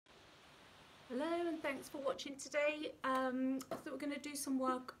Hello and thanks for watching today. I thought we're going to do some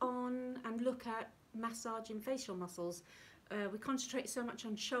work on and look at massaging facial muscles. We concentrate so much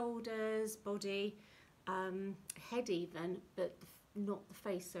on shoulders, body, head even, but not the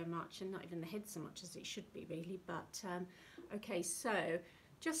face so much, and not even the head so much as it should be really. But okay, so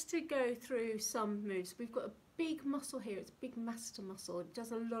just to go through some moves, we've got a big muscle here. It's a big masseter muscle. It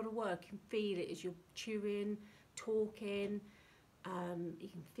does a lot of work. You can feel it as you're chewing, talking. You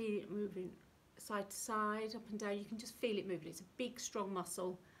can feel it moving side to side, up and down. You can just feel it moving. It's a big, strong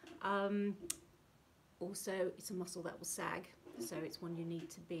muscle. Also, it's a muscle that will sag, so it's one you need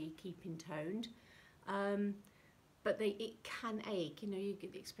to be keeping toned. But it can ache. You know, you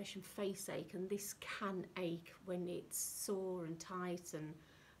get the expression face ache, and this can ache when it's sore and tight and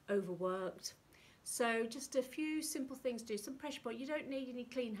overworked. So just a few simple things to do. Some pressure point. You don't need any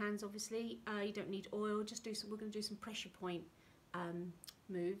clean hands, obviously. You don't need oil. Just do some. We're going to do some pressure point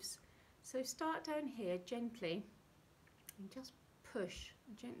moves. So start down here gently and just push,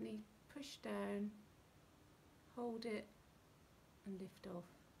 gently push down, hold it and lift off.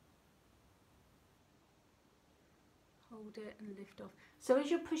 Hold it and lift off. So as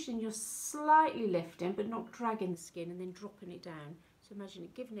you're pushing, you're slightly lifting but not dragging the skin and then dropping it down. So imagine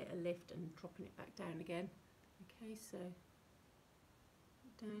it giving it a lift and dropping it back down again. Okay, so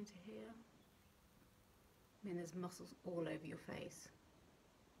down to here. I mean, there's muscles all over your face.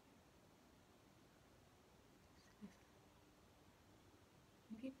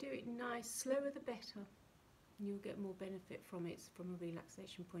 If you do it nice, slower the better, and you'll get more benefit from it from a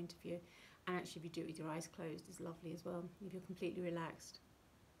relaxation point of view. And actually, if you do it with your eyes closed, it's lovely as well, if you're completely relaxed.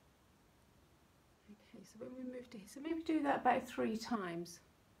 Okay, so when we move to here, so maybe do that about 3 times.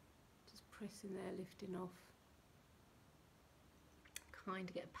 Just pressing there, lifting off. Kind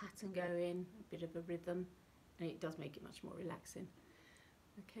of get a pattern going, a bit of a rhythm, and it does make it much more relaxing.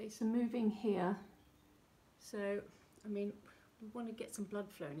 Okay, so moving here. So, I mean, we want to get some blood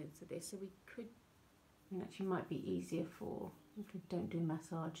flowing into this, so we could, it actually might be easier for, if we don't do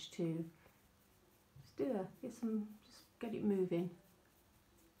massage, to just do that, just get it moving.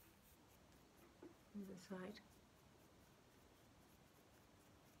 Other side.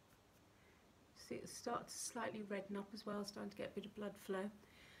 See it start to slightly redden up as well, starting to get a bit of blood flow.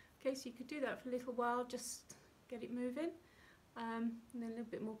 Okay, so you could do that for a little while, just get it moving, and then a little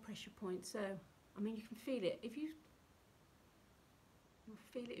bit more pressure point. So, I mean, you can feel it. If you'll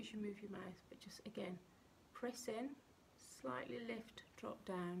feel it as you move your mouth, but just again, press in, slightly lift, drop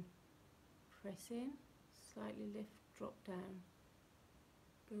down, press in, slightly lift, drop down,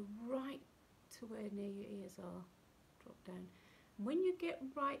 go right to where near your ears are, drop down. And when you get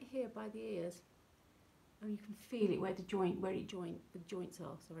right here by the ears, and you can feel it where the joints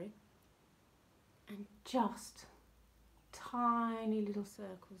are, sorry, and just tiny little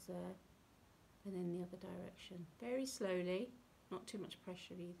circles there, and then the other direction, very slowly. Not too much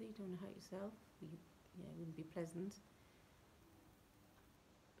pressure either, you don't want to hurt yourself, it wouldn't be pleasant.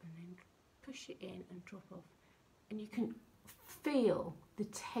 And then push it in and drop off. And you can feel the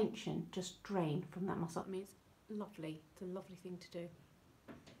tension just drain from that muscle. I mean, it's lovely, it's a lovely thing to do.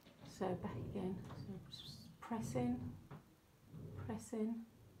 So back again, so just press in, press in.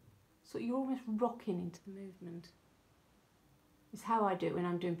 So you're almost rocking into the movement. It's how I do it when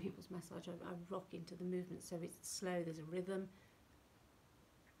I'm doing people's massage. I rock into the movement, so it's slow, there's a rhythm.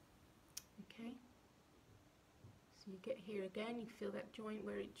 Okay, so you get here again, you feel that joint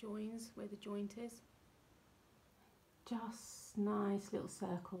where it joins, where the joint is. Just nice little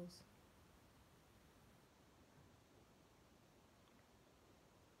circles.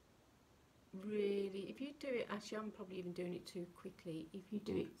 Really, if you do it, actually I'm probably even doing it too quickly. If you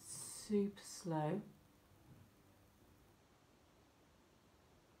do it super slow,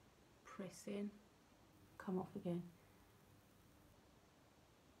 press in, come off again,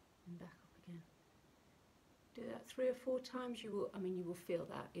 and back up again. Do that 3 or 4 times, you will feel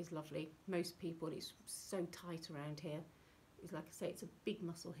that is lovely. Most people, it's so tight around here. It's like I say, it's a big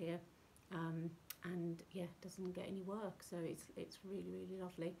muscle here, and yeah, it doesn't get any work, so it's really, really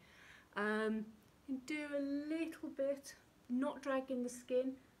lovely. And do a little bit, not dragging the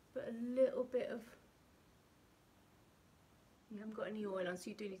skin, but a little bit of, you haven't got any oil on, so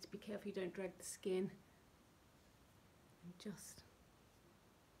you do need to be careful you don't drag the skin. And just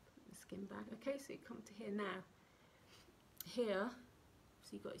put the skin back. Okay, so you come to here now. Here, so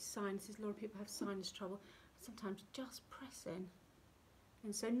you've got your sinuses, a lot of people have sinus trouble. Sometimes just press in.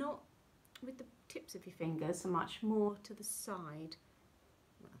 And so not with the tips of your fingers so much, more to the side.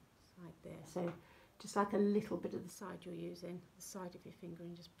 Well, side there. So just like a little bit of the side you're using, the side of your finger,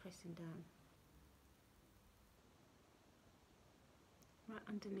 and just pressing down. right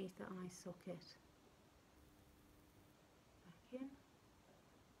underneath the eye socket. Back in.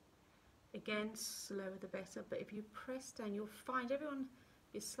 Again, slower the better, but if you press down, you'll find everyone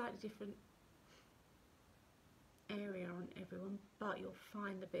is slightly different area on everyone, but you'll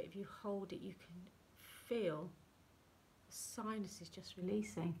find the bit, if you hold it, you can feel the sinuses just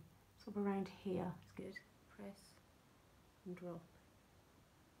releasing. Sort of around here, it's good. Press and drop.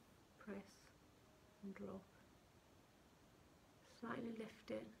 Press and drop. Slightly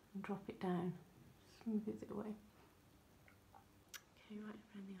lift it and drop it down. Smooth it away. Okay, right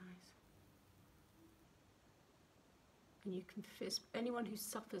around the eyes. And you can feel, anyone who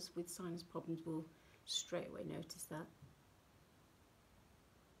suffers with sinus problems will straight away notice that.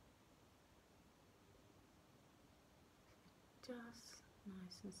 Just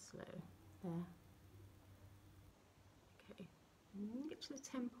nice and slow there. Okay, and get to the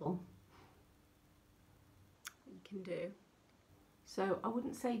temple. What you can do. So I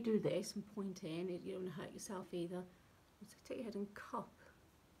wouldn't say do this and point in, you don't want to hurt yourself either. So take your head and cup.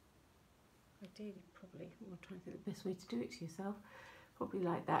 Ideally, probably, we'll try and think the best way to do it to yourself. Probably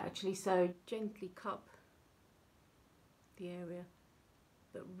like that actually. So gently cup the area,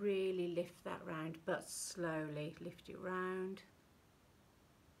 but really lift that round, but slowly lift it round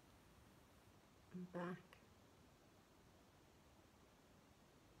and back.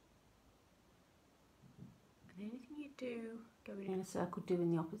 And anything you do going in a circle, do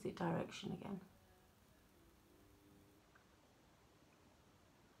in the opposite direction again.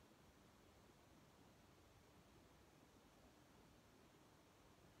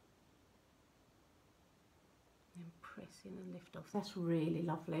 Press in and lift off. That's really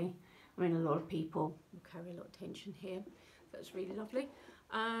lovely. I mean, a lot of people will carry a lot of tension here. That's really lovely.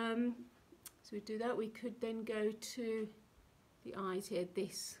 So we do that. We could then go to the eyes here.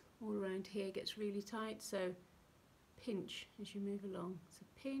 This all around here gets really tight. So pinch as you move along. So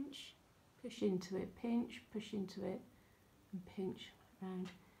pinch, push into it, pinch, push into it, and pinch around.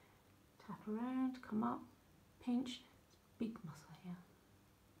 Tap around, come up, pinch. Big muscle here.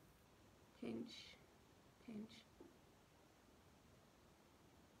 Pinch, pinch.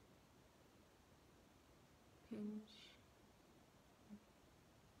 Pinch.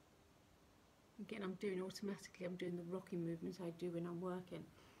 Again, I'm doing automatically, I'm doing the rocking movements I do when I'm working.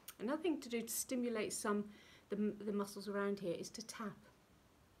 Another thing to do to stimulate some the muscles around here is to tap.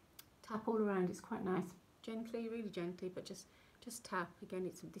 Tap all around, it's quite nice. Gently, really gently, but just tap. Again,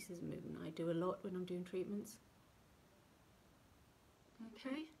 this is a movement I do a lot when I'm doing treatments.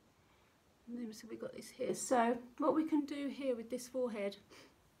 Okay, and then so we've got this here. So what we can do here with this forehead,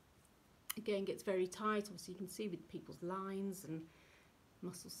 again, gets very tight. Obviously, you can see with people's lines and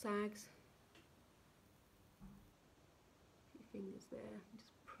muscle sags. Put your fingers there and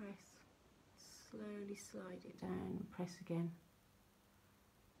just press. Slowly slide it down and press again.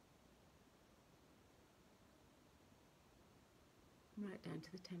 Right down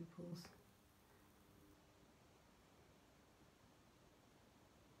to the temples.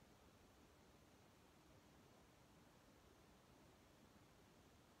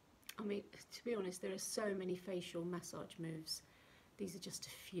 I mean, to be honest, there are so many facial massage moves. These are just a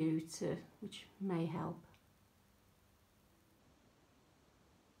few which may help.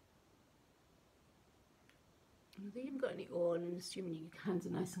 And if you haven't got any oil, and assuming your hands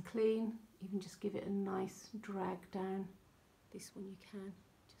are nice and clean, even just give it a nice drag down. This one you can,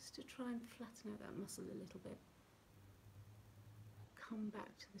 just to try and flatten out that muscle a little bit. Come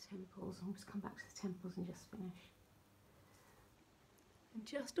back to the temples, almost come back to the temples and just finish. And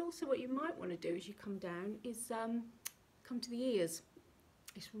just also what you might want to do as you come down is come to the ears.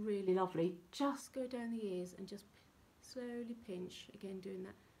 It's really lovely. Just go down the ears and just slowly pinch. Again, doing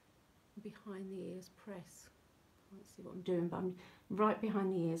that behind the ears, press. Can't see what I'm doing, but I'm right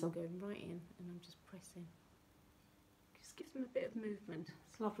behind the ears. I'm going right in and I'm just pressing. Just gives them a bit of movement.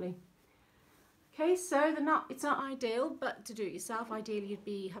 It's lovely. Okay, so it's not ideal, but to do it yourself, ideally you'd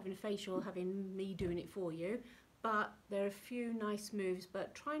be having a facial, having me doing it for you. But there are a few nice moves,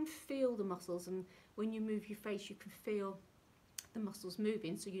 but try and feel the muscles, and when you move your face you can feel the muscles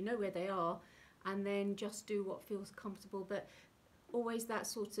moving, so you know where they are, and then just do what feels comfortable, but always that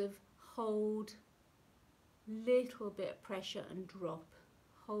sort of hold, little bit of pressure and drop,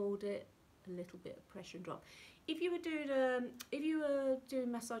 hold it, a little bit of pressure and drop. If you were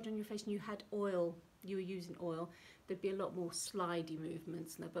doing massage on your face and you had oil, you were using oil, there'd be a lot more slidey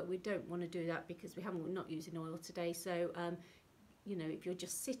movements now, but we don't want to do that because we're not using oil today. So you know, if you're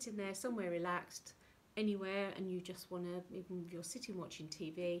just sitting there somewhere relaxed anywhere and you just want to, even if you're sitting watching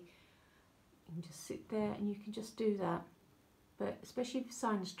TV, you can just sit there and you can just do that. But especially if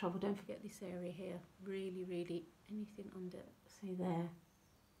sinus trouble, don't forget this area here, really anything under say there,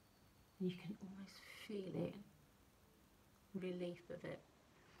 and you can almost feel it, relief of it.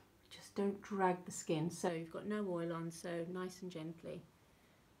 Just don't drag the skin. So you've got no oil on, so nice and gently.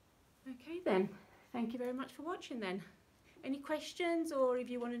 Okay then, thank you very much for watching then. Any questions, or if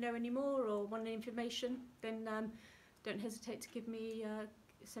you want to know any more or want any information, then don't hesitate to give me,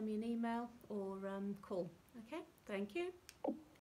 send me an email or call. Okay, thank you.